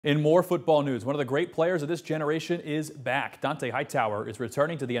In more football news, one of the great players of this generation is back. Dont'a Hightower is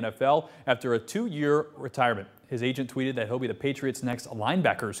returning to the NFL after a 2-year retirement. His agent tweeted that he'll be the Patriots' next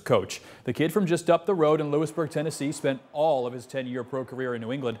linebackers coach. The kid from just up the road in Lewisburg, Tennessee, spent all of his 10-year pro career in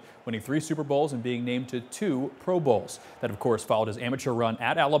New England, winning 3 Super Bowls and being named to 2 Pro Bowls. That, of course, followed his amateur run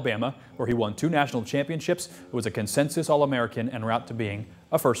at Alabama, where he won 2 national championships, was a consensus All-American, and route to being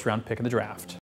a first-round pick in the draft.